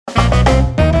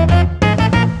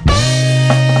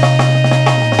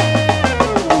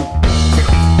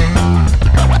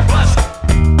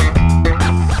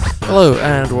Hello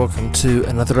and welcome to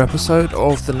another episode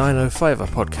of the 905er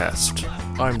podcast.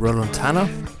 I'm Roland Tanner.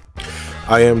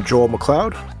 I am Joel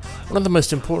McLeod. One of the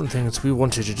most important things we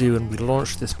wanted to do when we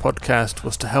launched this podcast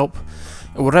was to help,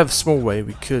 in whatever small way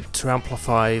we could, to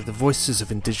amplify the voices of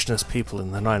Indigenous people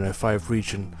in the 905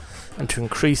 region and to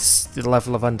increase the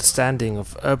level of understanding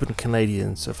of urban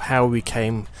Canadians of how we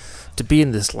came to be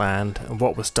in this land and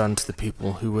what was done to the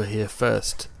people who were here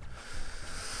first.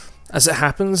 As it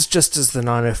happens, just as the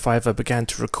 905er began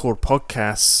to record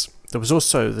podcasts, there was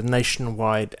also the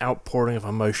nationwide outpouring of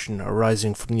emotion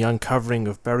arising from the uncovering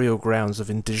of burial grounds of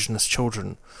Indigenous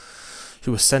children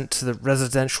who were sent to the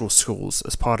residential schools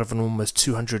as part of an almost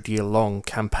 200-year-long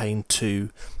campaign to,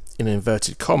 in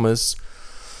inverted commas,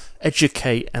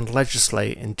 educate and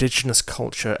legislate Indigenous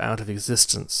culture out of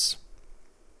existence.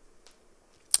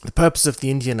 The purpose of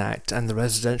the Indian Act and the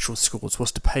residential schools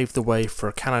was to pave the way for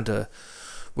a Canada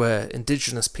where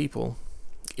Indigenous people,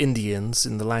 Indians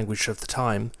in the language of the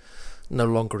time, no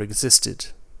longer existed.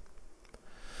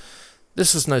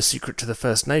 This was no secret to the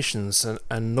First Nations,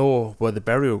 and nor were the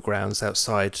burial grounds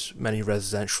outside many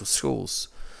residential schools,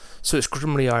 so it's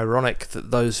grimly ironic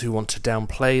that those who want to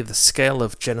downplay the scale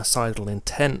of genocidal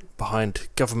intent behind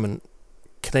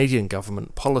Canadian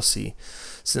government policy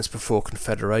since before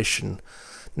Confederation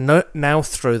now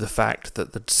throw the fact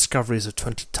that the discoveries of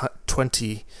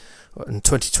 2020 and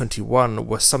 2021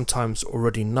 were sometimes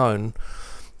already known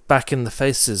back in the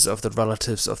faces of the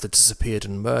relatives of the disappeared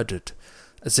and murdered,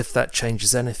 as if that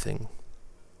changes anything.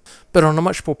 But on a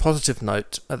much more positive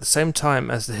note, at the same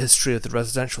time as the history of the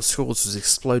residential schools was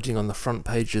exploding on the front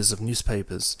pages of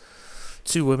newspapers,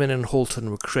 two women in Halton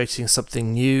were creating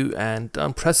something new and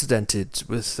unprecedented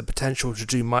with the potential to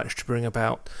do much to bring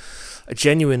about a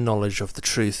genuine knowledge of the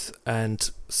truth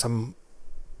and some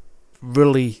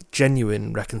really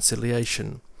genuine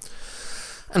reconciliation.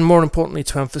 And more importantly,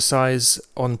 to emphasise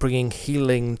on bringing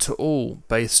healing to all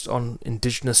based on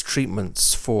Indigenous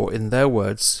treatments for, in their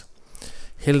words,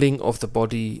 healing of the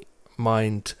body,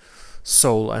 mind,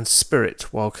 soul and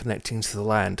spirit while connecting to the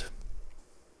land.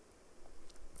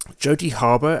 Jodie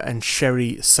Harbour and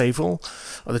Sherry Saville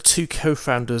are the two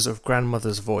co-founders of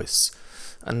Grandmother's Voice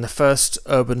and the first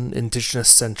urban Indigenous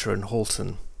centre in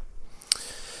Halton,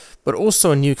 but also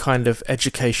a new kind of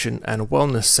education and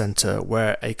wellness centre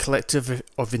where a collective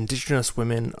of Indigenous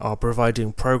women are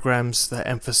providing programs that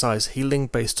emphasise healing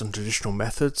based on traditional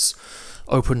methods,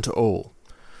 open to all.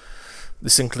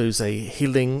 This includes a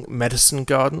healing medicine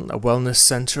garden, a wellness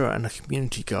centre and a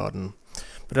community garden.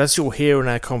 But as you'll hear in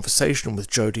our conversation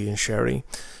with Jodie and Sherry,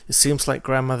 it seems like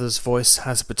Grandmother's Voice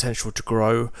has the potential to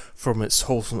grow from its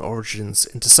Halton origins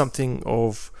into something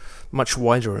of much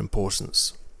wider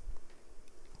importance.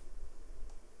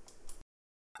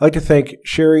 I'd like to thank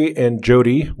Sherry and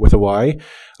Jodie, with a Y,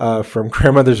 from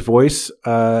Grandmother's Voice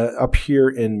up here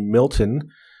in Milton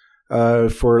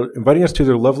for inviting us to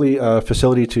their lovely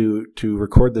facility to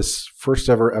record this first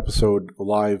ever episode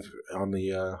live on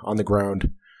the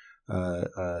ground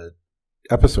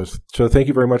episodes. So thank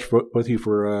you very much, both of you,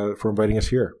 for inviting us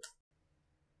here.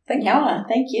 Thank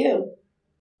you.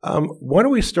 Why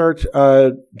don't we start?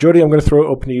 Jodie, I'm going to throw it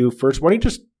open to you first. Why don't you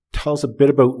just tell us a bit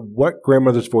about what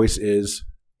Grandmother's Voice is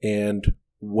and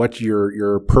what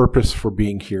your purpose for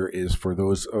being here is for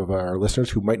those of our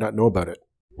listeners who might not know about it.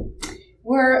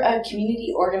 We're a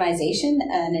community organization,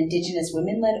 an Indigenous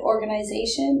women-led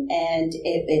organization, and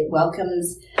it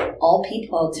welcomes all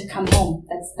people to come home.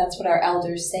 That's what our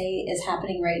elders say is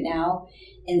happening right now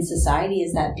in society,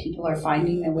 is that people are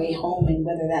finding their way home, and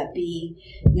whether that be,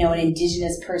 an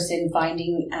Indigenous person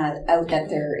finding out that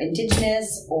they're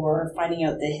Indigenous or finding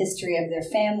out the history of their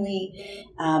family.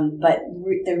 But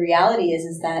the reality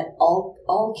is that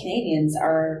all Canadians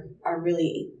are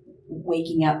really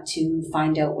waking up to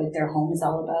find out what their home is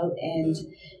all about, and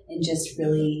just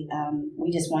really,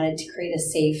 we just wanted to create a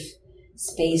safe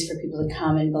space for people to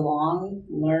come and belong,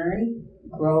 learn,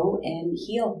 grow, and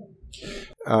heal.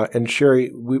 And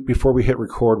Sherry, before we hit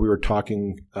record, we were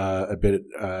talking a bit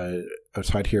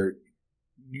outside here.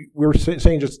 We were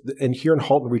saying just, and here in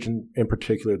Halton region in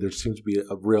particular, there seems to be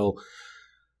a real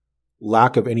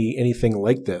lack of anything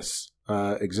like this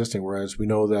existing, whereas we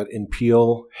know that in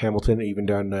Peel, Hamilton, even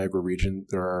down Niagara region,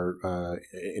 there are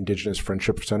Indigenous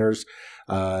friendship centers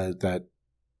that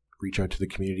reach out to the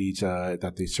communities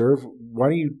that they serve. Why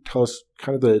don't you tell us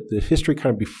kind of the history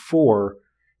kind of before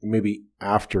and maybe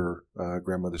after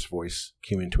Grandmother's Voice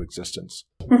came into existence?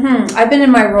 Mm-hmm. I've been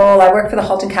in my role. I work for the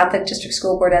Halton Catholic District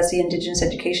School Board as the Indigenous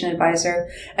Education Advisor,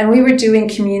 and we were doing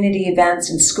community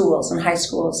events in schools and high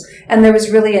schools, and there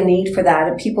was really a need for that,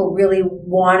 and people really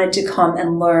wanted to come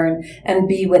and learn and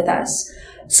be with us.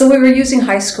 So we were using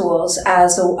high schools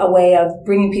as a way of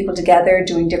bringing people together,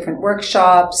 doing different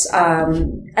workshops,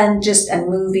 and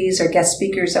movies or guest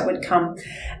speakers that would come.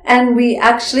 And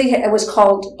it was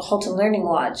called Halton Learning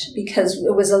Lodge because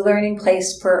it was a learning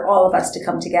place for all of us to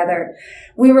come together.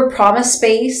 We were promised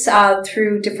space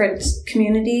through different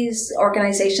communities,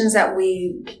 organizations that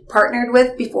we partnered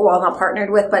with before, well, not partnered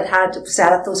with, but had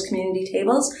sat at those community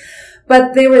tables.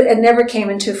 But it never came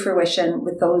into fruition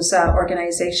with those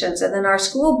organizations. And then our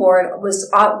school board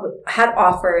had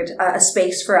offered a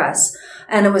space for us,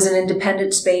 and it was an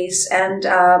independent space. And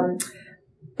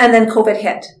then COVID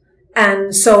hit.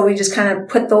 And so we just kind of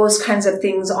put those kinds of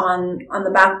things on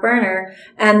the back burner.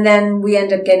 And then we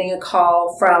ended up getting a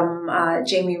call from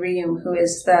Jamie Reum, who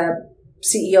is the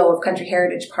CEO of Country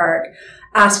Heritage Park,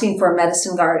 asking for a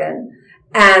medicine garden.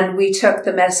 And we took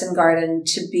the medicine garden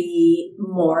to be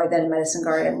more than a medicine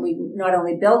garden. We not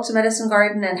only built a medicine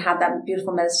garden and had that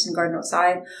beautiful medicine garden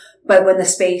outside, but when the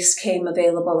space came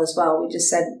available as well, we just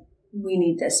said, we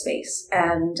need this space.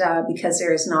 And because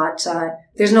there's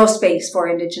no space for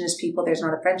Indigenous people. There's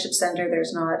not a friendship center.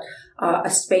 There's not a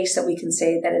space that we can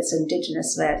say that it's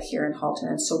Indigenous led here in Halton.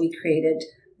 And so we created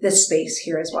this space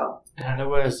here as well. And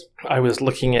I was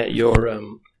looking at your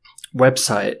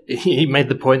website. He made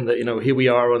the point that, here we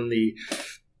are on the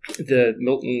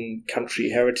Milton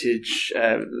Country Heritage.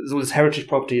 There was heritage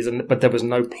properties, but there was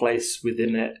no place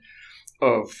within it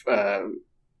of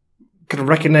kind of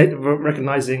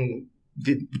recognizing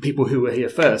the people who were here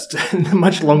first, and the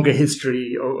much longer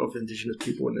history of Indigenous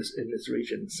people in this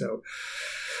region. So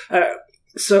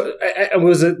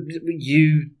was it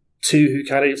you two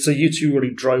who you two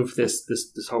really drove this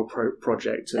whole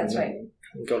project? That's right.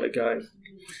 And got it going.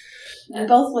 We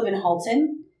both live in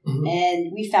Halton, mm-hmm.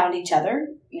 and we found each other,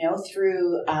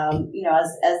 through, as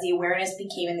the awareness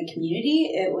became in the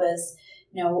community. It was,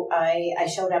 I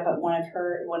showed up at one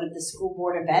of the school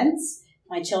board events.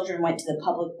 My children went to the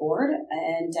public board,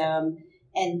 and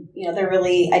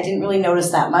I didn't really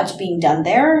notice that much being done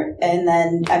there. And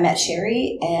then I met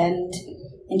Sherry and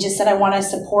just said, I want to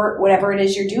support whatever it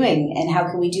is you're doing, and how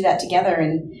can we do that together?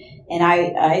 And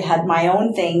I had my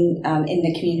own thing in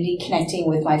the community, connecting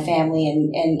with my family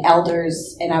and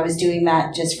elders, and I was doing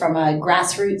that just from a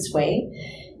grassroots way.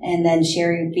 And then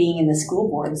Sherry being in the school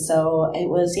board, so it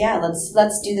was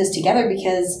let's do this together,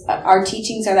 because our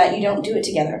teachings are that you don't do it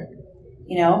together.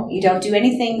 You don't do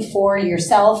anything for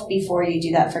yourself before you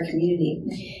do that for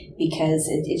community, because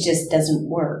it just doesn't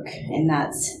work. And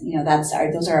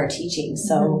those are our teachings.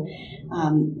 So.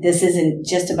 This isn't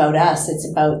just about us. It's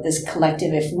about this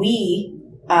collective. If we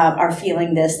are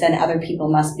feeling this, then other people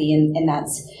must be. And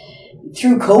that's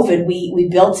through COVID. We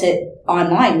built it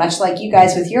online, much like you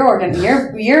guys with your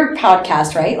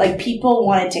podcast, right? Like, people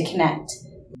wanted to connect.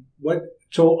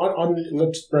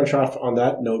 Let's branch off on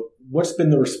that note. What's been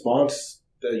the response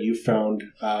that you found,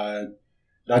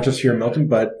 not just here in Milton,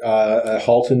 but at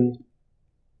Halton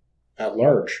at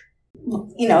large?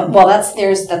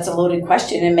 That's a loaded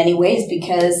question in many ways,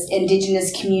 because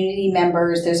Indigenous community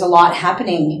members, there's a lot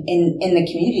happening in the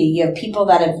community. You have people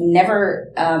that have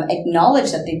never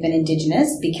acknowledged that they've been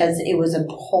Indigenous because it was a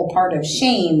whole part of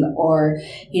shame, or,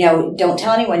 don't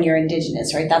tell anyone you're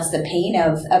Indigenous, right? That's the pain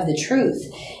of the truth.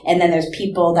 And then there's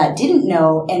people that didn't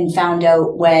know and found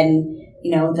out when,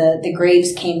 the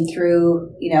graves came to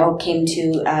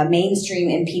mainstream,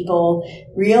 and people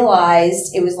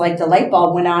realized, it was like the light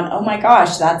bulb went on. Oh my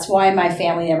gosh, that's why my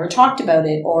family never talked about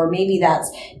it. Or maybe that's,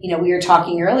 we were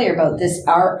talking earlier about this,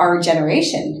 our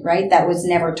generation, right? That was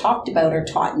never talked about or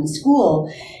taught in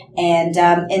school. And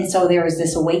so there was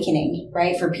this awakening,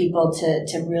 right? For people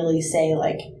to really say,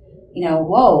 like,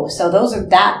 whoa, so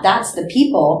that's the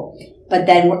people. But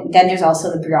then there's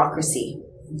also the bureaucracy.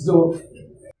 So,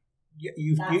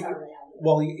 you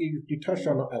touched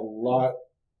on a lot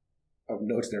of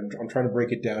notes there. I'm trying to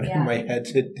break it down in my head.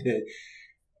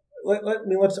 Let's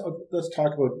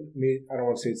talk about. I don't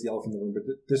want to say it's the elephant in the room, but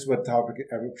this is what topic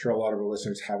I'm sure a lot of our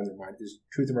listeners have in their mind is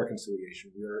truth and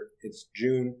reconciliation. It's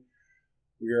June.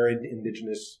 We are in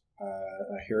Indigenous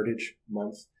Heritage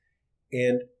Month,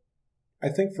 and I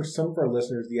think for some of our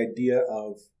listeners, the idea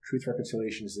of truth and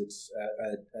reconciliation is it's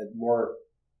a more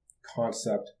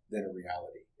concept than a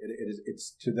reality.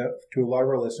 It's to a lot of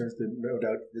our listeners, no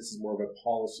doubt this is more of a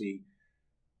policy,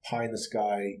 pie in the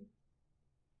sky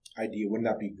idea. Wouldn't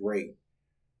that be great?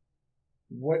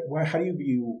 How do you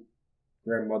view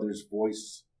grandmother's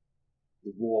voice,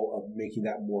 the role of making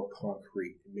that more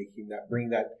concrete, and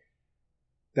bringing that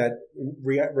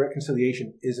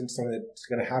reconciliation isn't something that's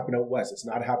going to happen out west. It's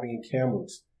not happening in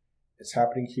Kamloops. It's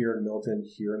happening here in Milton,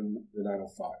 here in the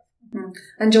 905. Mm-hmm.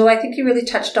 And Joel, I think you really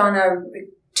touched on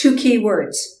 2 key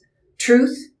words: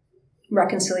 truth,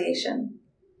 reconciliation.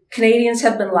 Canadians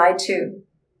have been lied to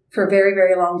for a very,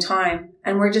 very long time,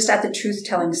 and we're just at the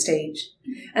truth-telling stage.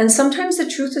 And sometimes the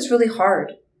truth is really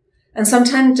hard, and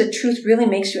sometimes the truth really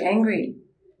makes you angry,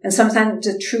 and sometimes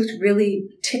the truth really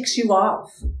ticks you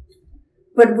off.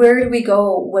 But where do we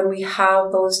go when we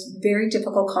have those very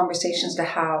difficult conversations to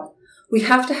have? We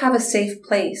have to have a safe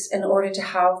place in order to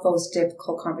have those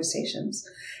difficult conversations.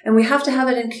 And we have to have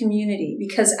it in community,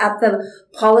 because at the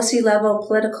policy level,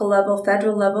 political level,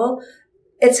 federal level,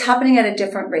 it's happening at a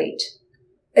different rate.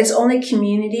 It's only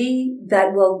community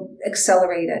that will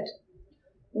accelerate it.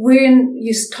 When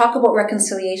you talk about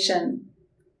reconciliation,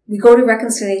 we go to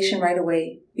reconciliation right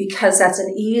away because that's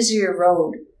an easier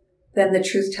road than the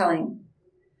truth-telling.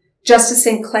 Justice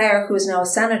St. Clair, who is now a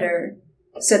senator,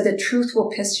 said the truth will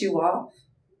piss you off,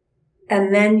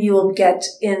 and then you will get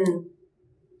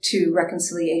into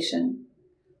reconciliation.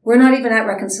 We're not even at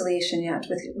reconciliation yet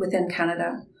within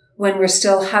Canada, when we're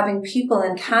still having people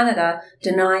in Canada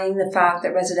denying the fact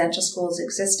that residential schools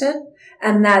existed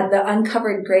and that the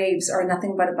uncovered graves are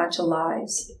nothing but a bunch of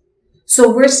lies.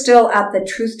 So we're still at the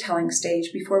truth-telling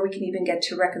stage before we can even get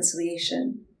to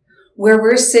reconciliation. Where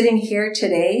we're sitting here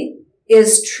today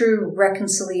is true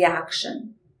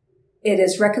reconciliation. It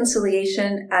is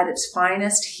reconciliation at its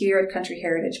finest here at Country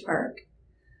Heritage Park.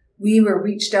 We were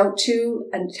reached out to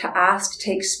and to ask to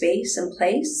take space and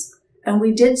place, and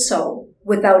we did so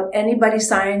without anybody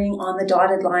signing on the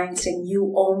dotted line saying,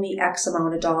 you owe me X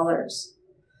amount of dollars.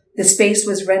 The space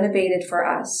was renovated for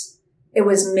us. It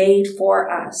was made for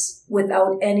us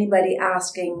without anybody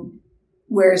asking,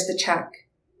 where's the check?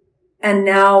 And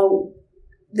now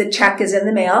the check is in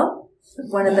the mail.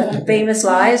 One of the famous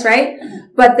lies, right?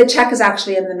 But the check is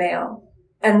actually in the mail.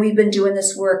 And we've been doing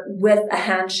this work with a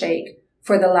handshake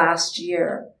for the last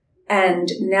year. And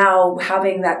now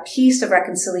having that piece of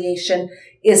reconciliation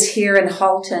is here in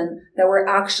Halton, that we're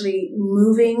actually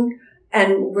moving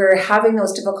and we're having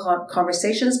those difficult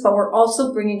conversations, but we're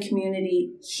also bringing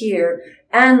community here.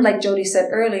 And like Jody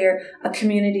said earlier, a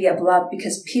community of love,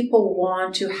 because people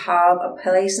want to have a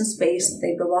place and space that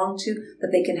they belong to,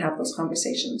 that they can have those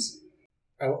conversations.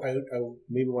 I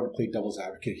maybe want to play devil's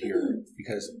advocate here,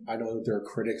 because I know that there are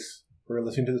critics who are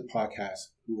listening to this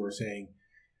podcast who are saying,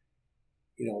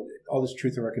 you know, all this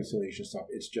truth and reconciliation stuff,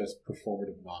 it's just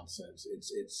performative nonsense.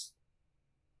 It's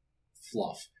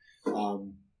fluff.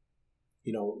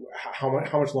 You know, how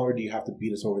much longer do you have to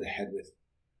beat us over the head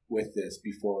with this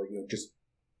before, you know, just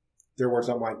their words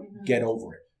not mine, get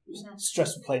over it.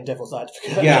 Stress of playing devil's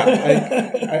advocate.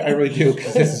 Yeah, I really do,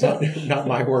 because this is not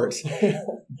my words.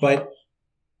 But,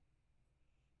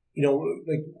 you know,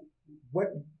 like,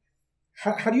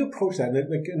 how do you approach that?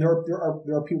 And there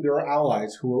are people, there are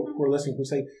allies who are listening who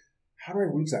say, how do I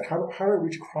reach that? How do I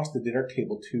reach across the dinner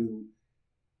table to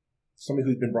somebody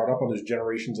who's been brought up on those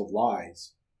generations of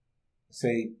lies?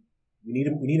 Say, we need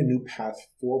a new path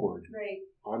forward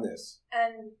on this.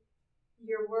 And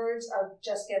your words of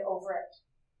just get over it.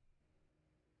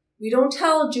 We don't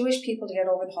tell Jewish people to get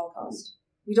over the Holocaust.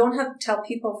 We don't tell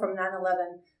people from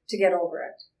 9/11 to get over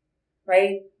it,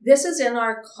 right? This is in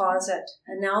our closet.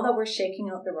 And now that we're shaking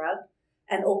out the rug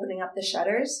and opening up the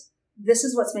shutters, this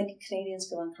is what's making Canadians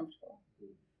feel uncomfortable.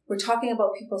 We're talking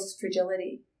about people's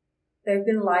fragility. They've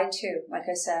been lied to, like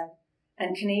I said.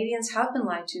 And Canadians have been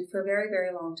lied to for a very,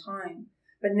 very long time.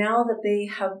 But now that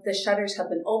the shutters have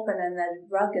been open and the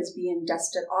rug is being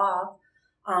dusted off,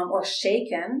 or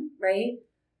shaken, right?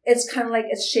 It's kind of like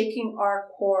it's shaking our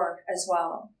core as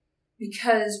well.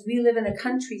 Because we live in a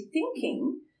country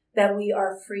thinking that we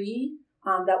are free,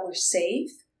 that we're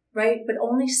safe, right? But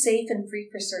only safe and free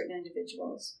for certain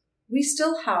individuals. We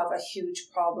still have a huge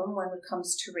problem when it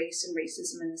comes to race and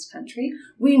racism in this country.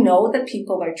 We know that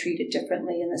people are treated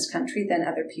differently in this country than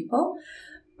other people,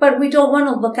 but we don't want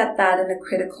to look at that in a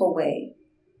critical way,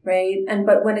 right?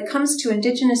 But when it comes to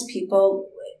Indigenous people,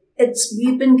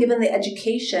 we've been given the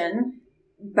education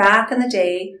back in the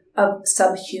day of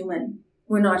subhuman.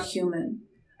 We're not human.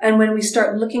 And when we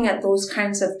start looking at those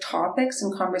kinds of topics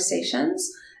and conversations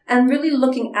and really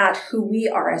looking at who we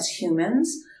are as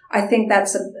humans, I think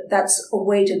that's a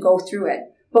way to go through it.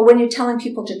 But when you're telling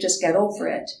people to just get over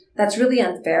it, that's really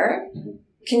unfair.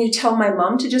 Can you tell my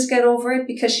mom to just get over it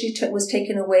because she was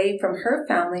taken away from her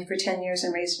family for 10 years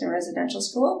and raised in a residential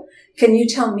school? Can you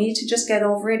tell me to just get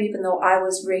over it even though I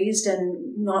was raised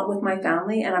and not with my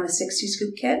family and I'm a 60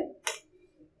 scoop kid?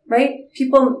 Right?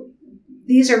 People,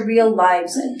 these are real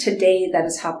lives today that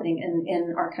is happening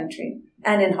in our country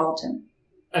and in Halton.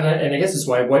 And I guess that's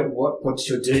why what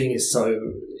you're doing is so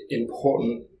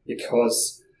important,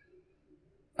 because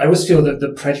I always feel that the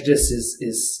prejudice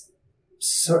is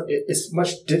it's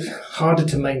much harder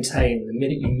to maintain the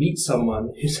minute you meet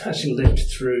someone who's actually lived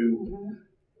through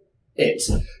it.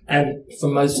 And for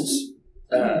most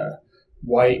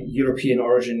white European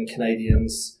origin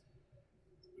Canadians,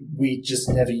 we just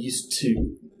never used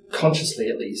to, consciously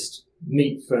at least,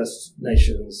 meet First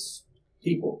Nations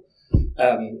people.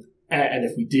 And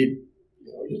if we did,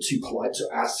 you're too polite to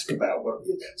ask about what.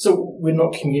 So we're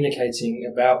not communicating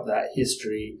about that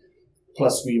history.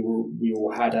 Plus, we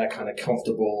all had our kind of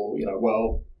comfortable,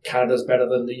 well, Canada's better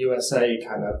than the USA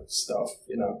kind of stuff,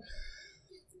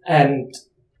 And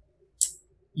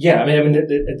yeah, I mean,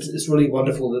 it's really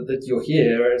wonderful that you're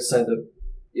here, so that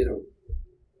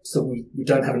so we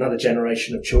don't have another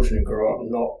generation of children who grow up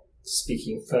not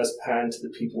speaking firsthand to the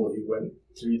people who went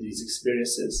through these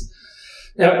experiences.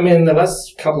 Now, I mean, in the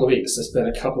last couple of weeks, there's been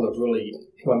a couple of really,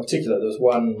 well, in particular, there was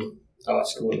one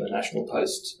article in the National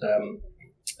Post.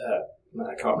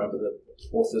 I can't remember the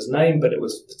author's name, but it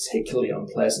was particularly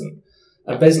unpleasant,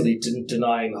 and basically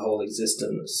denying the whole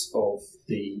existence of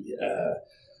the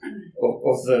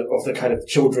kind of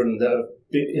children that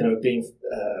are being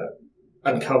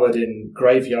uncovered in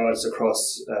graveyards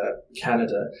across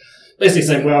Canada, basically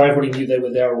saying, well, everybody knew they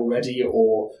were there already,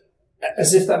 or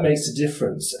as if that makes a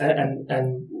difference.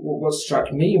 And what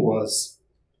struck me was,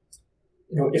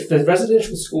 if the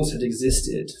residential schools had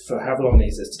existed for however long they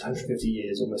existed, 150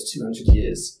 years, almost 200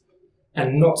 years,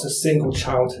 and not a single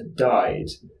child had died,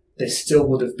 they still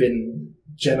would have been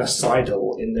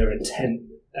genocidal in their intent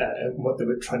and what they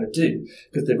were trying to do,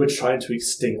 because they were trying to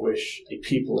extinguish a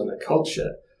people and a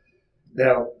culture.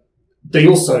 Now, they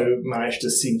also managed to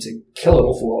seem to kill an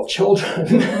awful lot of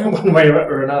children one way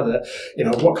or another.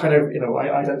 What kind of,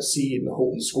 I don't see in the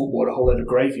Halton School Board a whole load of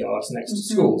graveyards next to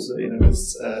schools.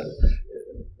 It's,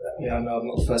 I know I'm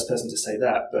not the first person to say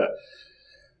that,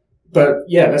 but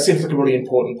yeah, that seems like a really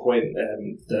important point,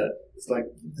 that it's like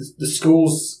the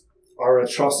schools are an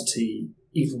atrocity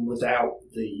even without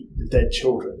the dead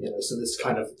children, so this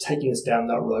kind of taking us down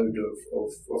that road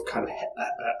of kind of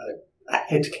a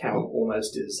head count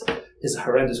almost is a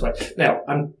horrendous way. Now,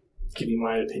 I'm giving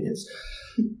my own opinions.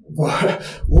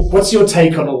 What's your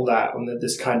take on all that, on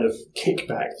this kind of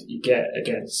kickback that you get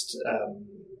against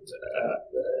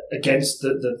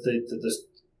the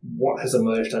what has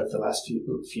emerged over the last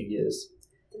few years?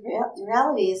 The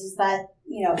reality is that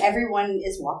everyone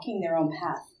is walking their own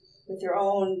path with their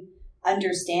own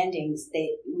understandings.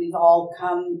 We've all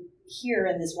come here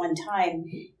in this one time,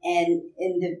 and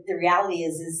the reality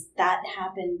is that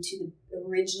happened to the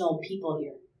original people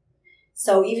here.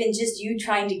 So even just you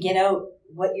trying to get out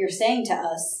what you're saying to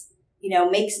us,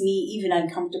 makes me even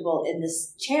uncomfortable in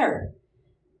this chair.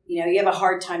 You have a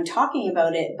hard time talking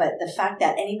about it, but the fact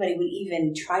that anybody would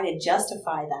even try to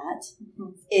justify that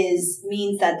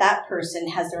means that person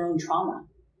has their own trauma.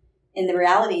 And the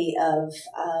reality of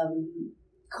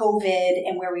COVID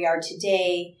and where we are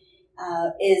today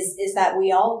is that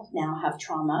we all now have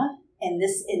trauma, and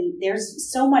there's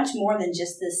so much more than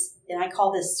just this, and I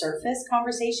call this surface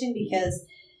conversation, because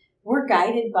we're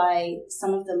guided by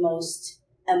some of the most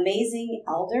amazing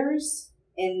elders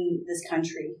in this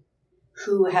country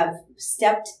who have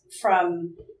stepped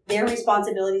from their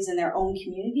responsibilities in their own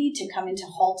community to come into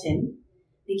Halton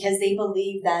because they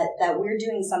believe that we're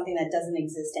doing something that doesn't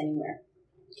exist anywhere.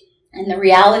 And the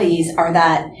realities are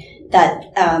that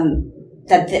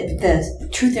the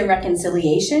Truth and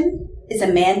Reconciliation is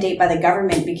a mandate by the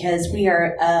government, because we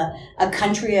are a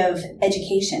country of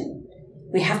education.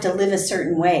 We have to live a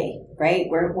certain way, right?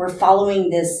 We're following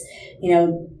this,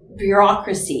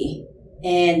 bureaucracy,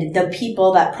 and the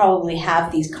people that probably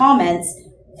have these comments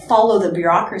follow the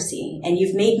bureaucracy. And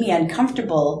you've made me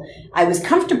uncomfortable. I was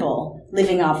comfortable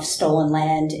living off stolen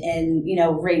land and,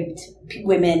 raped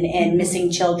women and missing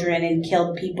children and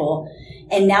killed people.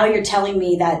 And now you're telling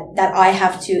me that I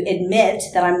have to admit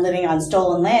that I'm living on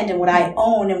stolen land, and what I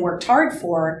own and worked hard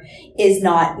for is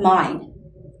not mine.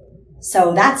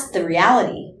 So that's the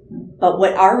reality. But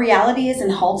what our reality is in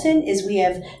Halton is we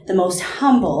have the most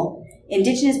humble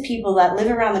Indigenous people that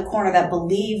live around the corner that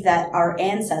believe that our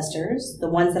ancestors, the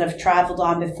ones that have traveled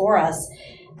on before us,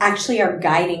 actually are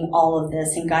guiding all of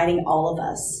this and guiding all of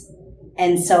us.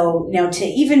 And so, to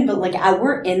even,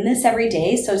 we're in this every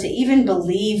day. So to even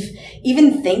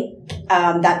think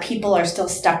that people are still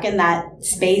stuck in that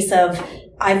space of,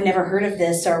 I've never heard of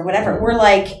this or whatever. We're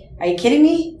like, are you kidding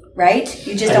me? Right?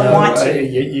 You just don't want to.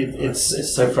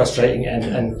 It's so frustrating.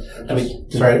 And I mean,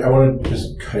 sorry, I want to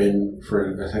just cut in for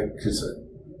a second, because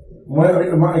I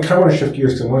kind of want to shift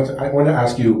gears, because I want to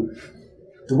ask you,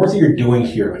 the work that you're doing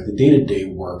here, like the day-to-day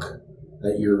work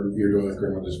that you're doing with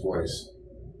Grandmother's Voice.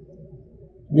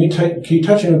 Can you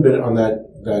touch in a bit on that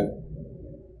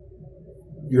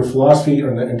your philosophy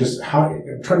and just how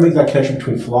trying to make that connection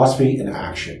between philosophy and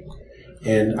action.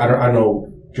 And I don't know,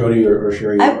 Jody or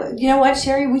Sherry. You know what,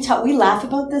 Sherry? We laugh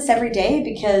about this every day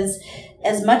because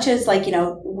as much as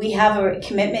we have a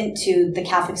commitment to the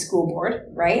Catholic School Board,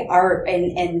 right?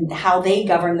 And how they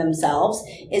govern themselves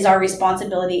is our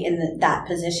responsibility in that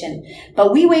position.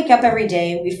 But we wake up every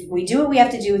day. We do what we have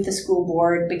to do with the school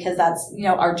board because that's,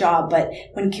 our job. But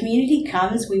when community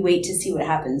comes, we wait to see what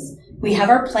happens. We have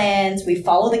our plans. We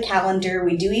follow the calendar.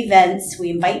 We do events.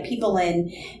 We invite people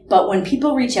in. But when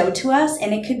people reach out to us,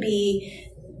 and it could be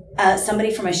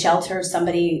somebody from a shelter,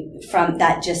 somebody from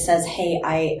that just says, hey,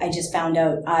 I just found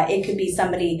out. It could be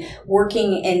somebody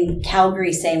working in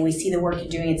Calgary saying, we see the work you're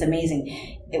doing. It's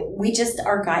amazing. We just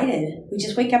are guided. We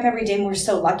just wake up every day and we're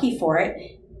so lucky for it.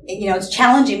 It's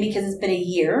challenging because it's been a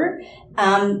year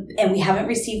and we haven't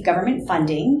received government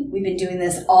funding. We've been doing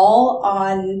this all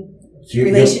on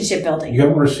relationship building. You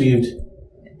haven't received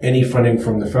any funding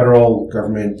from the federal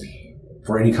government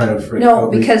for any kind of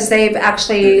no, because they've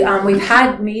actually we've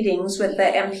had meetings with the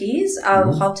MPs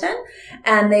of Halton,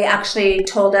 and they actually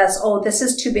told us, "Oh, this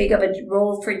is too big of a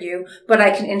role for you, but I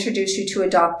can introduce you to a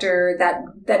doctor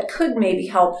that could maybe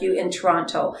help you in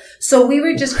Toronto." So we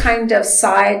were just kind of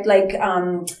sidestepped, right?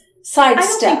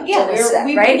 Yeah, because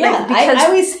I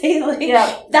always say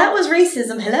that was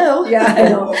racism. Hello, yeah, I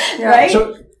know, yeah. Right?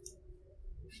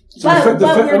 I'm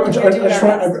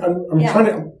trying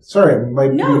to. Sorry,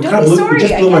 you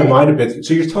just blew my mind a bit.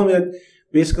 So you're telling me that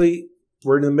basically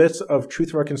we're in the midst of truth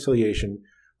and reconciliation.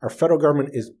 Our federal government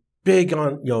is big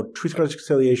on truth and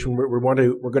reconciliation. We're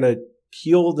going to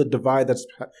heal the divide that's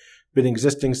been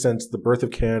existing since the birth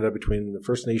of Canada between the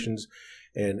First Nations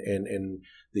and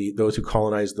those who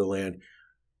colonized the land.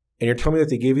 And you're telling me that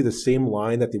they gave you the same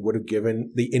line that they would have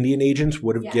given the Indian agents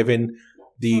would have given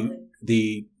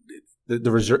the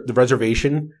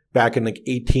reservation back in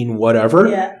 18 whatever.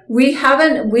 Yeah, we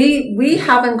haven't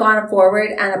gone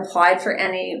forward and applied for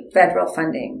any federal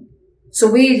funding. So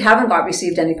we haven't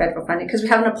received any federal funding because we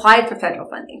haven't applied for federal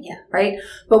funding. Yeah. Right.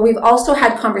 But we've also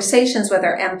had conversations with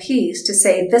our MPs to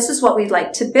say, this is what we'd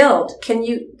like to build. Can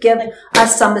you give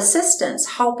us some assistance?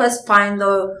 Help us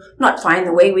not find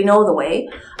the way, we know the way,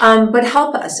 but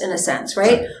help us in a sense,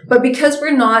 right? But because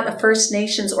we're not a First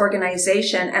Nations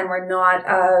organization and we're not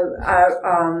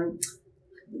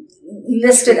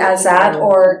listed as that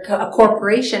or a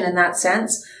corporation in that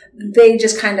sense, they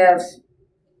just kind of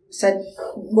said,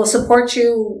 we'll support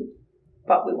you,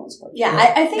 but we won't support you. Yeah,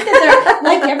 I think that they're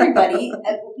like everybody.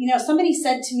 Somebody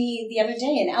said to me the other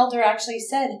day, an elder actually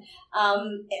said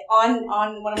on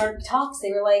one of our talks,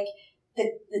 they were like,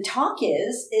 the talk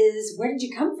is where did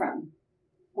you come from?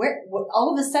 Where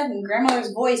all of a sudden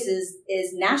grandmother's voice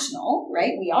is national,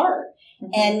 right? We are.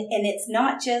 Mm-hmm. And it's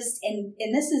not just, and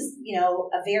this is,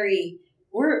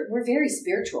 we're very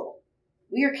spiritual.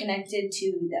 We are connected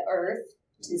to the earth,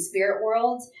 to the spirit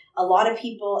world. A lot of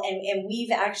people, and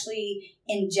we've actually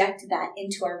injected that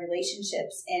into our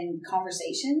relationships and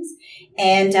conversations.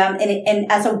 And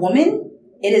as a woman,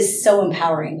 it is so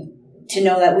empowering to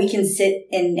know that we can sit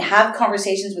and have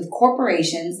conversations with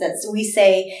corporations that we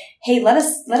say, hey, let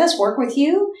us work with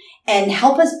you and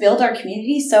help us build our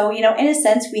community. So, in a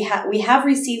sense, we have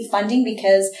received funding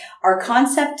because our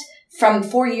concept from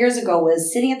 4 years ago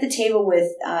was sitting at the table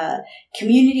with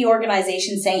community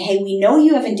organizations saying, hey, we know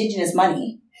you have Indigenous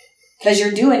money because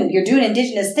you're doing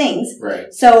Indigenous things.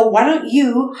 Right. So why don't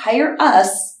you hire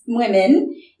us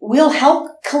women? We'll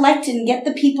help collect and get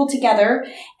the people together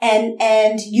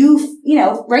and you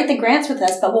write the grants with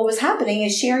us. But what was happening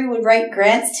is Sherry would write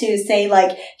grants to say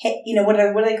like, hey, what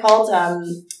are they called?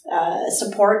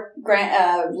 Support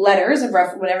grant, letters of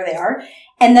whatever they are.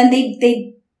 And then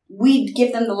we'd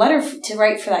give them the letter to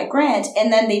write for that grant,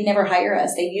 and then they'd never hire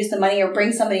us. They'd use the money or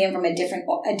bring somebody in from a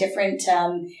different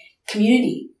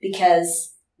community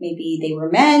because maybe they were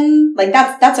men. Like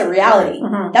that's a reality.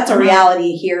 Mm-hmm. That's a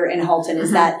reality here in Halton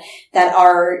is that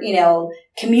our,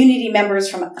 community members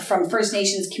from First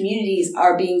Nations communities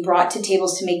are being brought to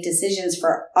tables to make decisions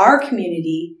for our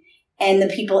community, and the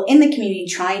people in the community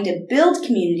trying to build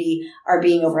community are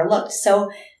being overlooked. So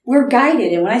we're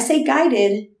guided. And when I say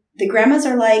guided, the grandmas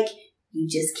are like, you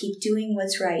just keep doing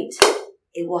what's right.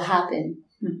 It will happen.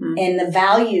 Mm-hmm. And the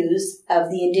values of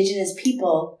the Indigenous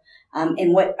people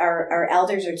and what our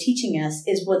elders are teaching us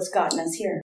is what's gotten us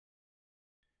here.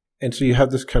 And so you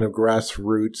have this kind of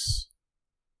grassroots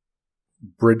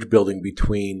bridge building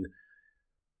between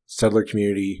settler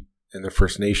community and the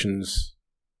First Nations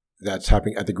that's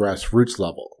happening at the grassroots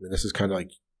level. I mean, this is kind of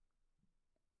like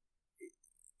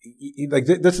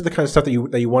this is the kind of stuff that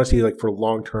you want to see like for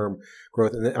long-term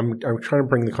growth. And I'm trying to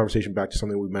bring the conversation back to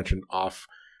something we mentioned off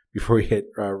before we hit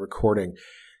recording,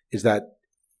 is that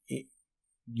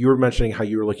you were mentioning how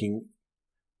you were looking.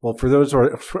 Well, for those,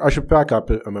 I should back up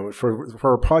a moment for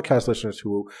our podcast listeners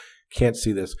who can't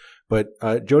see this, but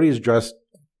Jody is dressed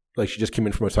like she just came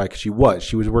in from outside because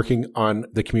she was working on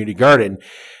the community garden,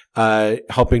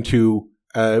 helping to.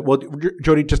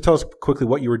 Jody, just tell us quickly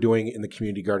what you were doing in the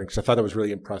community garden, because I thought that was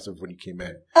really impressive when you came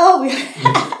in. Oh,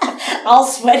 all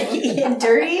sweaty and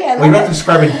dirty. You don't have to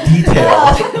describe in detail.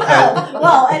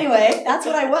 Well, anyway, that's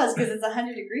what I was, because it's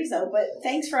 100 degrees out. But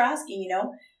thanks for asking.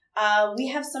 We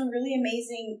have some really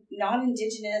amazing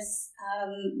non-Indigenous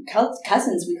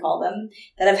cousins, we call them,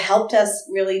 that have helped us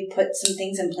really put some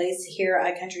things in place here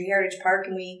at Country Heritage Park.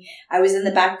 And I was in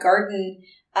the back garden,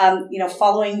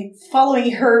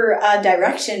 following her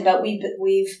direction. But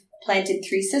we've planted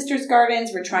 3 sisters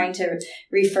gardens. We're trying to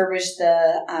refurbish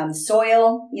the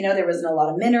soil. There wasn't a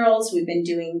lot of minerals. We've been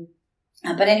doing,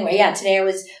 but anyway, today I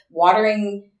was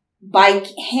watering by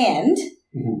hand.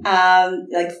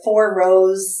 Mm-hmm. Like 4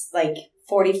 rows, like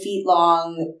 40 feet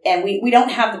long, and we don't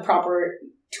have the proper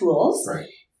tools. Right.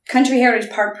 Country Heritage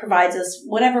Park provides us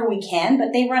whatever we can,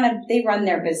 but they run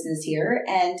their business here,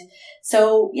 and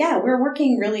so we're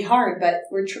working really hard, but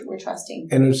we're trusting.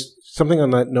 And there's something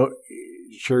on that note.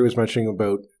 Sherry was mentioning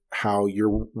about how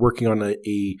you're working on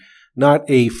not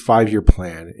a 5-year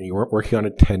plan, and you weren't working on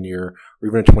a 10-year or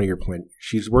even a 20-year plan.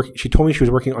 She told me she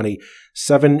was working on a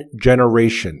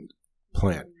 7-generation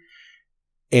plan.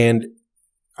 And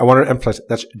I want to emphasize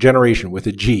that's generation with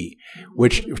a G,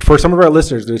 which for some of our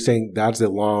listeners, they're saying that's a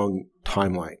long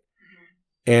timeline.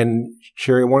 And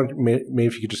Sherry, I wanted maybe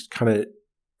if you could just kind of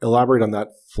elaborate on that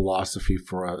philosophy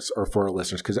for us or for our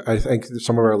listeners, because I think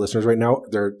some of our listeners right now,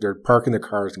 they're parking their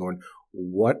cars and going,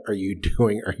 what are you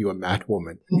doing? Are you a mad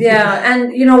woman? Yeah.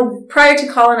 And, prior to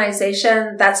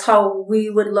colonization, that's how we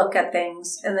would look at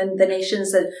things. And then the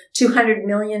nations, the 200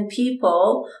 million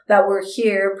people that were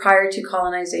here prior to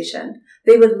colonization,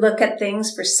 they would look at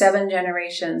things for 7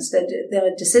 generations.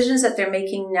 The decisions that they're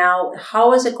making now,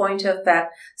 how is it going to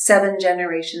affect 7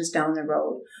 generations down the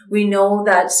road? We know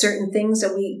that certain things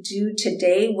that we do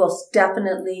today will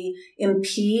definitely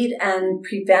impede and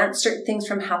prevent certain things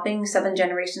from happening 7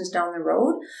 generations down the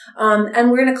road. And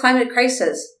we're in a climate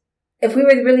crisis. If we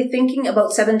were really thinking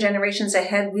about 7 generations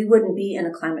ahead, we wouldn't be in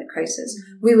a climate crisis.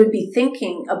 Mm-hmm. We would be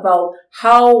thinking about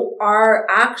how our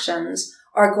actions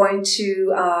are going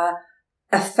to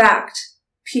affect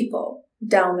people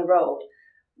down the road.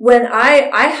 When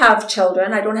I have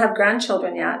children, I don't have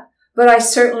grandchildren yet, but I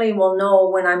certainly will know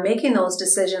when I'm making those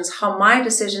decisions how my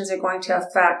decisions are going to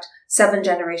affect 7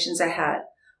 generations ahead.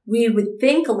 We would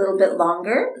think a little bit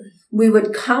longer, we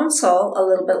would counsel a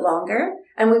little bit longer,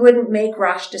 and we wouldn't make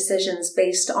rash decisions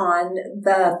based on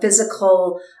the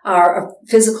physical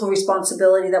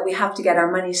responsibility that we have to get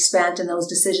our money spent and those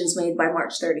decisions made by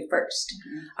March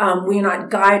 31st. We're not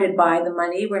guided by the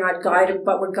money,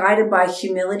 but we're guided by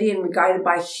humility, and we're guided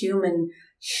by human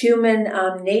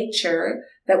nature,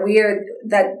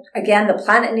 again, the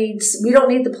planet we don't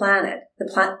need the planet.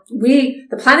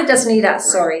 The planet doesn't need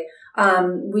us, sorry.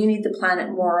 We need the planet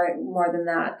more than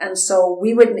that. And so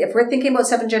we wouldn't, if we're thinking about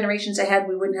 7 generations ahead,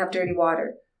 we wouldn't have dirty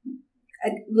water.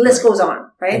 List goes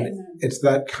on, right? And it's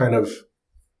that kind of,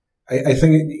 I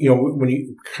think, when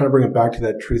you kind of bring it back to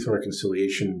that truth and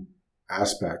reconciliation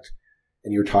aspect,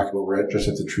 and you're talking about, we're just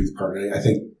at the truth part, I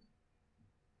think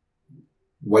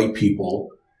white people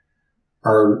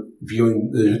are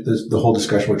viewing the whole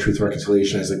discussion with truth and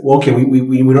reconciliation as like, well, okay,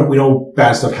 we know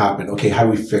bad stuff happened. Okay, how do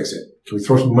we fix it? Can we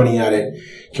throw some money at it?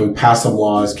 Can we pass some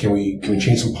laws? Can we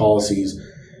change some policies?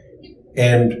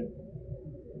 And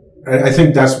I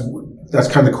think that's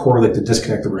kind of the core, like the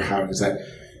disconnect that we're having, is that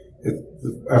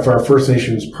if our First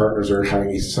Nations partners are having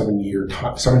a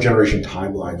 7-generation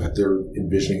timeline that they're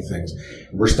envisioning things,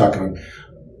 and we're stuck on,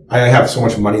 I have so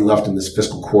much money left in this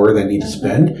fiscal quarter that I need to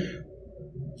spend.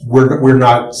 We're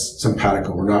not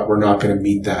simpatico. We're not going to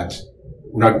meet that.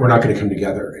 We're not going to come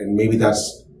together. And maybe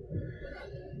that's,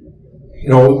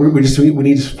 we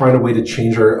need to find a way to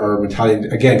change our mentality.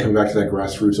 Again, coming back to that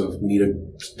grassroots of, we need to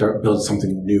start build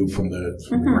something new from the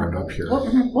ground up here.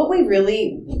 What we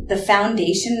really, the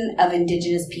foundation of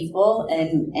Indigenous people,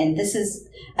 and this is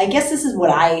what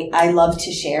I love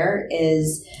to share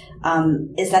is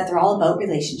that they're all about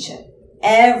relationship.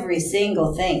 Every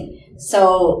single thing.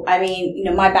 So,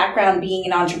 my background being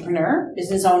an entrepreneur,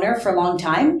 business owner for a long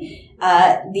time,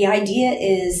 the idea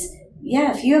is,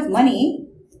 if you have money,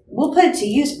 we'll put it to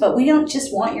use, but we don't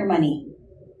just want your money.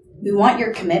 We want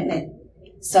your commitment.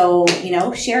 So,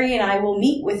 Sherry and I will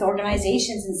meet with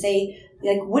organizations and say,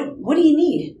 like, what do you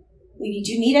need?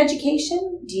 Do you need education?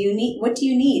 What do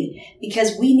you need?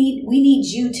 Because we need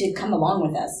you to come along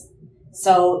with us.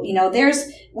 So,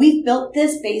 we've built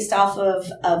this based off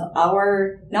of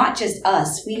our, not just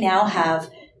us. We now have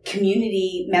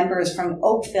community members from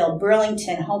Oakville,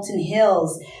 Burlington, Halton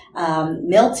Hills,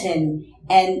 Milton,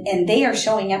 and they are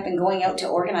showing up and going out to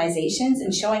organizations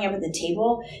and showing up at the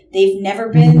table. They've never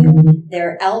been,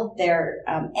 their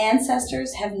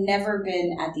ancestors have never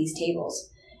been at these tables.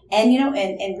 And,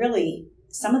 and really,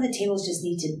 some of the tables just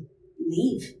need to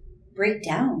leave, break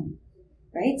down,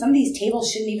 right? Some of these tables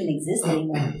shouldn't even exist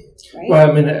anymore, right? Well,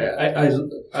 I mean,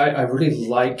 I really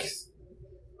like,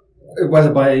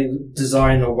 whether by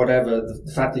design or whatever,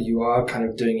 the fact that you are kind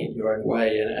of doing it your own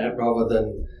way, and rather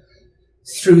than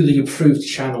through the approved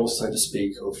channel, so to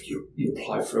speak, or if you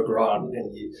apply for a grant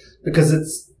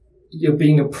because you're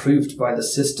being approved by the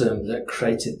system that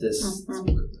created this, all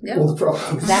the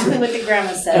problems. Exactly what the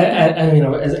grandma said.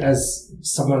 And as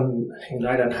someone,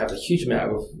 I don't have a huge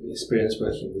amount of experience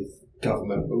working with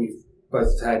government, but we've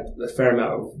both had a fair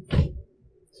amount of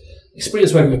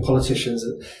experience working with politicians.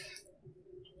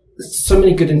 There's so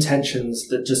many good intentions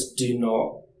that just do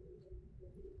not,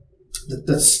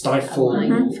 that stifle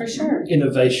for sure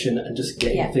innovation and just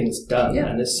getting things done. Yeah.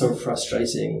 And it's so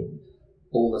frustrating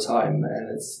all the time.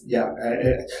 And it's,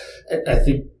 I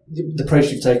think the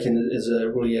approach you've taken is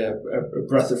really a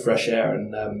breath of fresh air,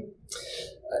 and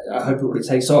I hope it really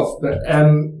takes off. But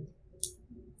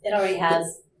it already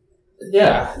has.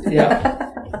 Yeah.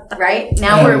 Right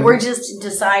now we're just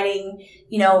deciding.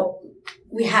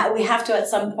 We have to at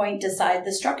some point decide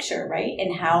the structure, right,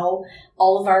 and how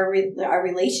all of our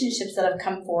relationships that have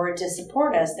come forward to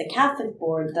support us, the Catholic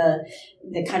Board,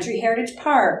 the Country Heritage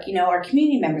Park, our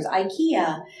community members,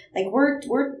 IKEA, like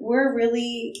we're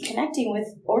really connecting with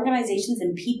organizations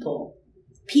and people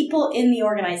in the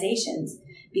organizations,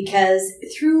 because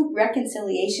through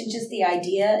reconciliation, just the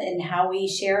idea and how we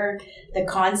share the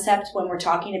concept when we're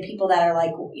talking to people that are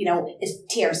like, it's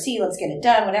TRC, let's get it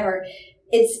done, whatever.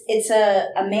 It's a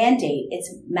mandate.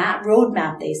 It's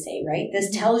roadmap, they say, right? This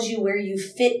tells you where you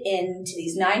fit into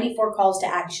these 94 calls to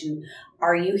action.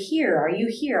 Are you here? Are you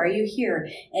here? Are you here?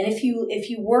 And if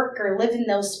you work or live in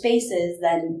those spaces,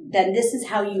 then this is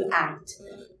how you act.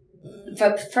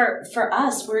 For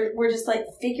us, we're just like,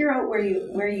 figure out where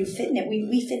you fit in it.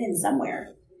 We fit in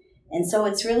somewhere. And so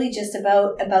it's really just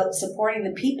about supporting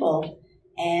the people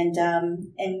and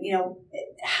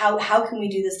how can we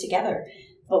do this together?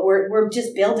 But we're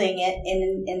just building it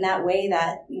in that way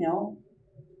that,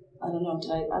 I don't know.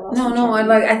 Did I lost No,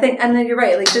 I think, and then you're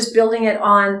right, like just building it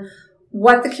on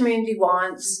what the community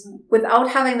wants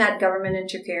without having that government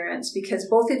interference, because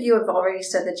both of you have already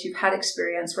said that you've had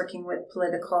experience working with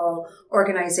political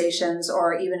organizations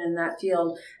or even in that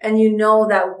field. And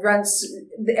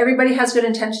that everybody has good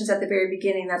intentions at the very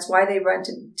beginning. That's why they run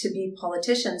to be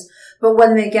politicians. But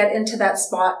when they get into that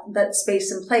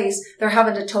space and place, they're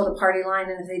having to toe the party line.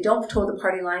 And if they don't toe the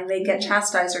party line, they get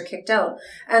chastised or kicked out.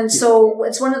 And so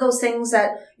it's one of those things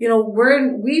that,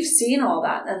 we've seen all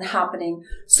that and happening.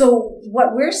 So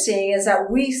what we're seeing is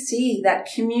that we see that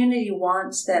community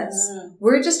wants this.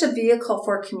 We're just a vehicle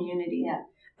for community. Yeah.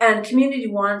 And community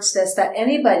wants this, that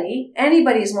anybody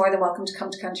is more than welcome to come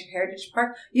to Country Heritage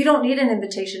Park. You don't need an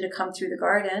invitation to come through the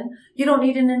garden. You don't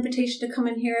need an invitation to come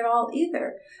in here at all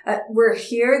either. We're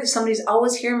here. Somebody's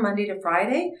always here Monday to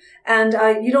Friday. And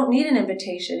you don't need an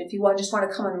invitation if you just want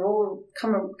to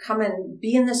come and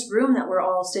be in this room that we're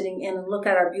all sitting in and look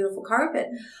at our beautiful carpet.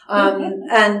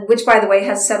 And which, by the way,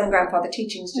 has 7 grandfather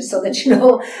teachings, just so that you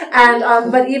know.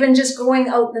 And but even just going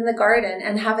out in the garden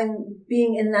and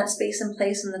being in that space and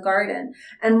place in the garden,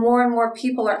 and more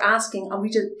people are asking,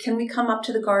 can we come up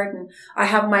to the garden? I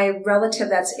have my relative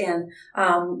that's in.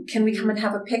 Can we come and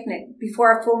have a picnic?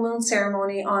 Before our full moon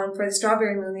ceremony for the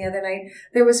strawberry moon the other night,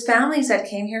 there was families that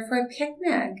came here for a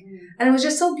picnic, and it was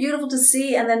just so beautiful to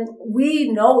see. And then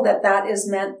we know that is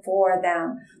meant for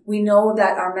them. We know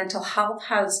that our mental health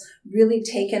has really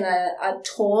taken a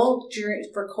toll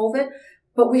for COVID.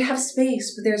 But we have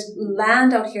space. There's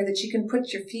land out here that you can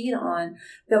put your feet on,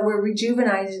 that we're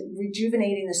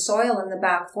rejuvenating the soil in the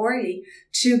back 40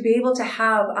 to be able to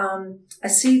have a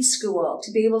seed school,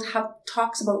 to be able to have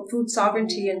talks about food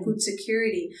sovereignty and food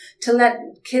security, to let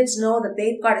kids know that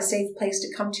they've got a safe place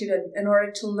to come to in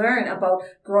order to learn about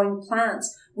growing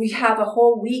plants. We have a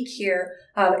whole week here,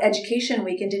 Education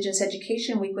Week, Indigenous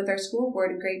Education Week with our school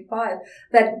board in grade 5,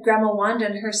 that Grandma Wanda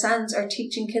and her sons are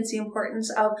teaching kids the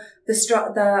importance of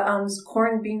the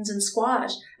corn, beans, and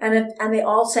squash. And they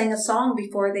all sang a song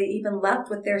before they even left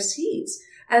with their seeds.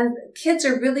 And kids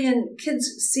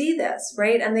see this,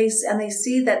 right? And they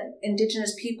see that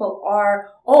Indigenous people are,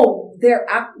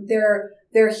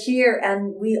 they're here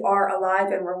and we are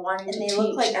alive and we're wanting to teach.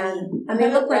 Look like and they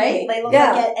look right. They look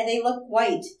like and they look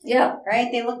white. Yeah.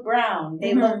 Right? They look brown.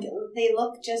 They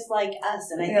look just like us.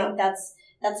 And I think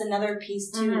that's another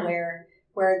piece too,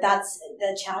 where that's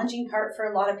the challenging part for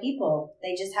a lot of people.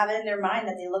 They just have it in their mind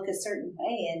that they look a certain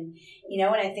way. And,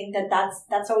 and I think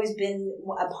that's always been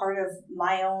a part of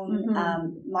my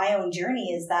own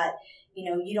journey, is that,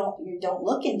 you don't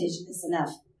look Indigenous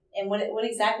enough. And what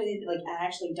exactly, like, I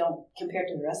actually don't compared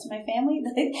to the rest of my family.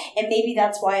 And maybe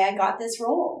that's why I got this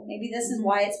role. Maybe this is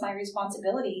why it's my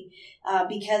responsibility,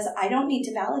 because I don't need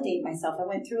to validate myself. I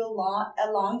went through a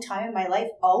long time in my life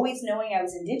always knowing I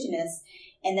was Indigenous,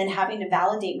 and then having to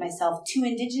validate myself to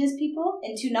Indigenous people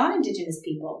and to non-Indigenous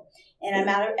people. And I'm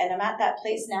at that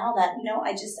place now that,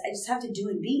 I just have to do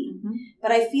and be. Mm-hmm.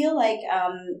 But I feel like,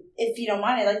 if you don't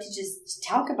mind, I'd like to just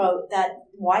talk about that,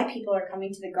 why people are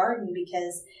coming to the garden,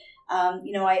 because,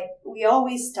 we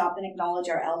always stop and acknowledge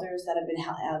our elders that have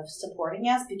been supporting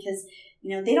us, because,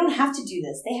 they don't have to do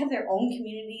this. They have their own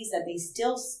communities that they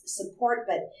still support,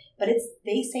 but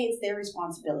they say it's their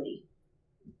responsibility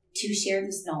to share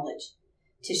this knowledge,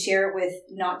 to share it with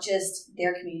not just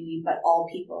their community, but all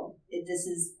people. This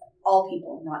is all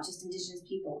people, not just Indigenous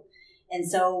people. And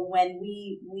so when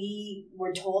we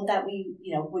were told that we,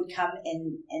 would come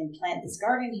and plant this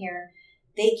garden here,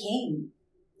 they came.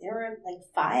 There were like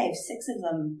 5, 6 of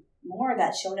them more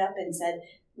that showed up and said,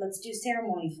 let's do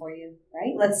ceremony for you,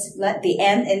 right? Let's let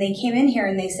and they came in here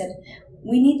and they said,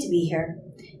 we need to be here.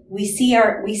 We see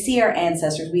our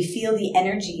ancestors. We feel the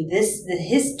energy. The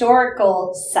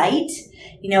historical site.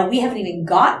 We haven't even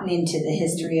gotten into the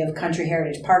history of Country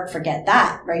Heritage Park. Forget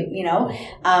that, right?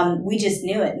 We just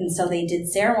knew it. And so they did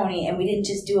ceremony, and we didn't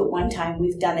just do it one time.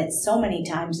 We've done it so many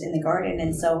times in the garden.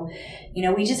 And so,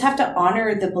 we just have to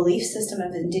honor the belief system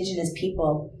of Indigenous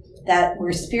people, that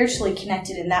we're spiritually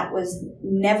connected, and that was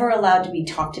never allowed to be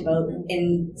talked about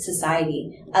in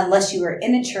society unless you were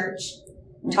in a church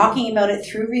talking about it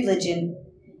through religion,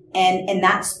 and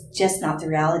that's just not the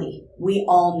reality. We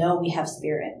all know we have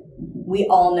spirit. We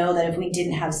all know that if we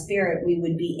didn't have spirit, we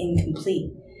would be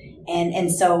incomplete.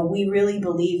 And so we really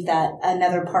believe that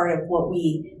another part of what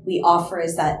we offer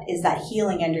is that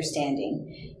healing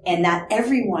understanding, and that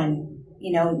everyone,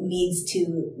 needs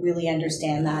to really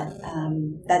understand that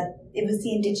it was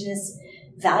the Indigenous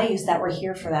values that were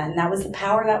here for that, and that was the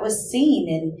power that was seen.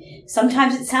 And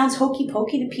sometimes it sounds hokey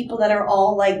pokey to people that are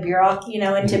all like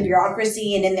into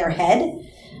bureaucracy and in their head,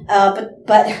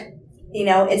 but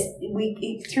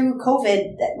it's through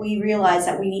COVID that we realize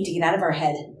that we need to get out of our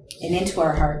head and into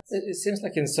our heart. It seems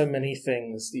like in so many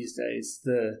things these days,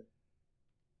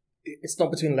 it's not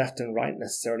between left and right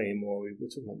necessarily anymore. We were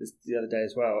talking about this the other day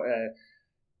as well.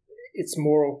 It's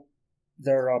more,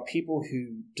 there are people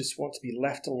who just want to be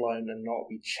left alone and not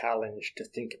be challenged to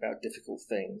think about difficult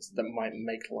things that might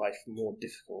make life more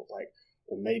difficult.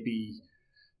 Or maybe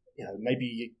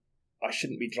I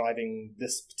shouldn't be driving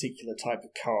this particular type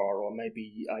of car, or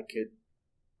maybe I could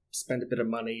spend a bit of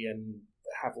money and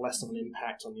have less of an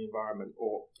impact on the environment,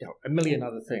 or a million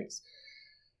other things.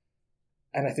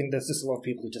 And I think there's just a lot of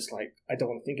people who just I don't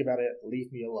want to think about it,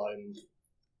 leave me alone.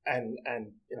 And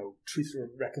truth and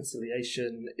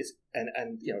reconciliation is and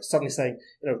suddenly saying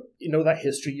that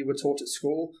history you were taught at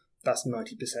school, that's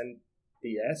 90%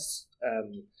 BS.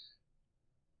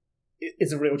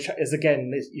 Is a real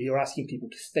you're asking people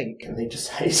to think, and they just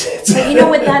hate it. But you know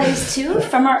what that is too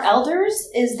from our elders,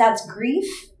 is that's grief,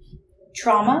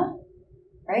 trauma,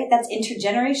 right? That's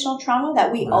intergenerational trauma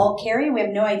that we all carry. We have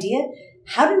no idea.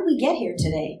 How did we get here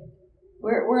today?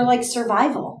 We're like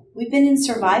survival. We've been in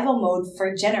survival mode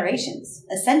for generations,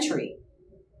 a century.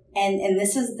 And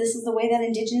this is the way that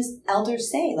Indigenous elders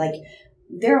say,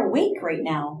 they're awake right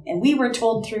now. And we were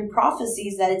told through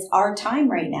prophecies that it's our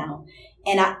time right now.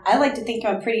 And I like to think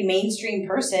I'm a pretty mainstream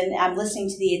person. I'm listening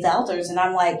to these elders and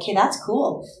I'm like, okay, that's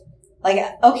cool.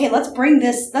 Okay, let's bring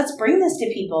this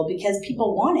to people, because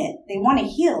people want it. They want to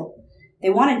heal.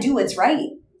 They want to do what's right.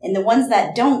 And the ones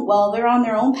that don't, well, they're on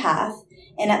their own path.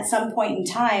 And at some point in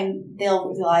time,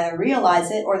 they'll either realize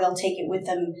it or they'll take it with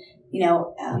them,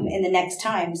 in the next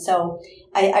time. So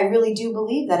I really do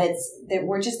believe that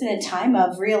we're just in a time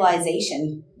of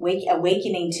realization,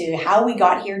 awakening to how we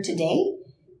got here today.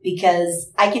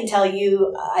 Because I can tell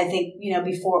you, I think,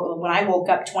 before, when I woke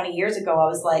up 20 years ago, I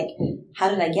was like, how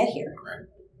did I get here? Right.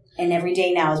 And every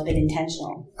day now has been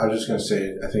intentional. I was just going to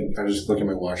say, I think I was just looking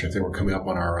at my watch. I think we're coming up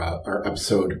on our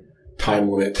episode time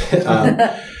limit.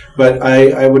 But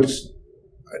I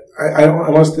I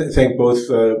want to thank both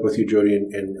you, Jody,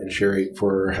 and Sherry,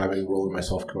 for having Roland and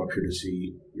myself come up here to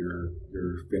see your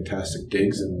fantastic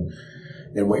digs and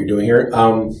what you're doing here.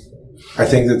 I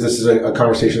think that this is a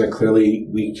conversation that clearly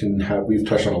we can have. We've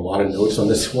touched on a lot of notes on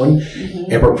this one,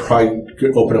 and we're probably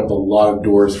going to open up a lot of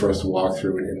doors for us to walk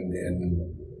through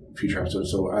in future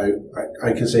episodes. So I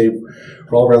can say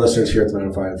for all of our listeners here at the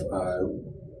 905,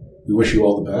 we wish you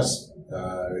all the best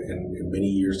in many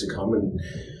years to come, and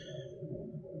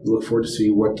we look forward to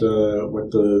see what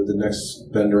the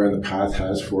next bend around the path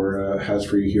has for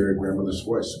you here at Grandmother's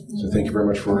Voice. So thank you very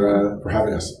much for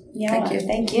having us. Yeah, Thank you.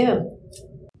 Thank you.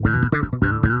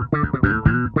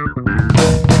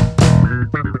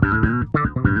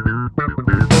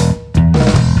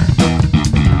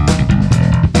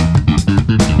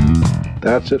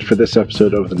 That's it for this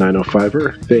episode of the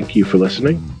 905er. Thank you for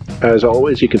listening. As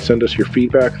always, you can send us your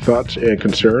feedback, thoughts, and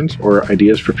concerns or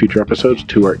ideas for future episodes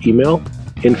to our email,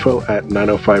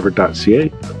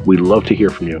 info@905er.ca. We'd love to hear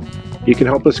from you. You can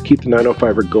help us keep the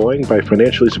 905er going by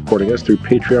financially supporting us through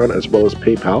Patreon as well as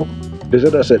PayPal.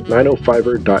 Visit us at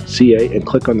 905er.ca and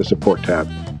click on the support tab.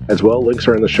 As well, links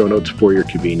are in the show notes for your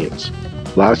convenience.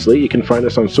 Lastly, you can find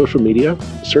us on social media.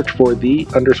 Search for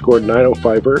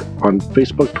 _905er on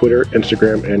Facebook, Twitter,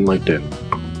 Instagram, and LinkedIn.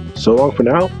 So long for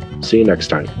now. See you next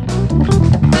time.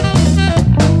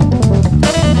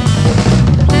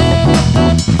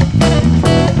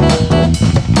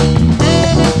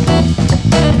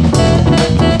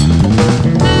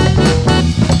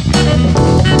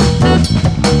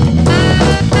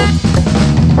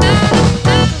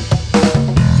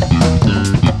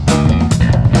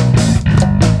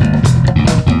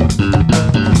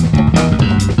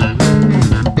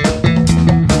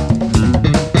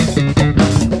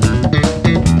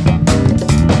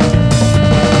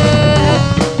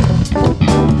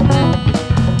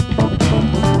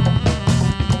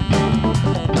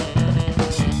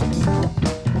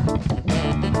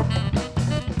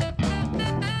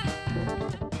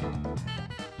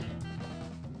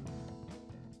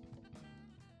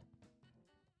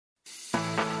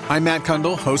 I'm Matt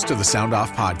Kundle, host of the Sound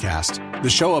Off Podcast, the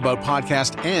show about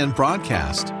podcast and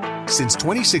broadcast. Since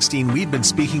 2016, we've been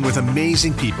speaking with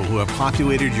amazing people who have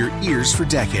populated your ears for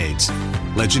decades.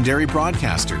 Legendary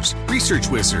broadcasters, research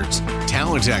wizards,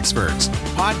 talent experts,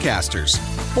 podcasters,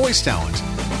 voice talent.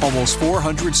 Almost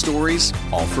 400 stories,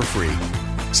 all for free.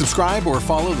 Subscribe or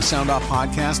follow the Sound Off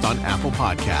Podcast on Apple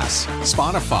Podcasts,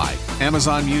 Spotify,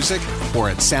 Amazon Music, or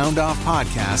at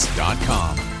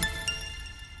soundoffpodcast.com.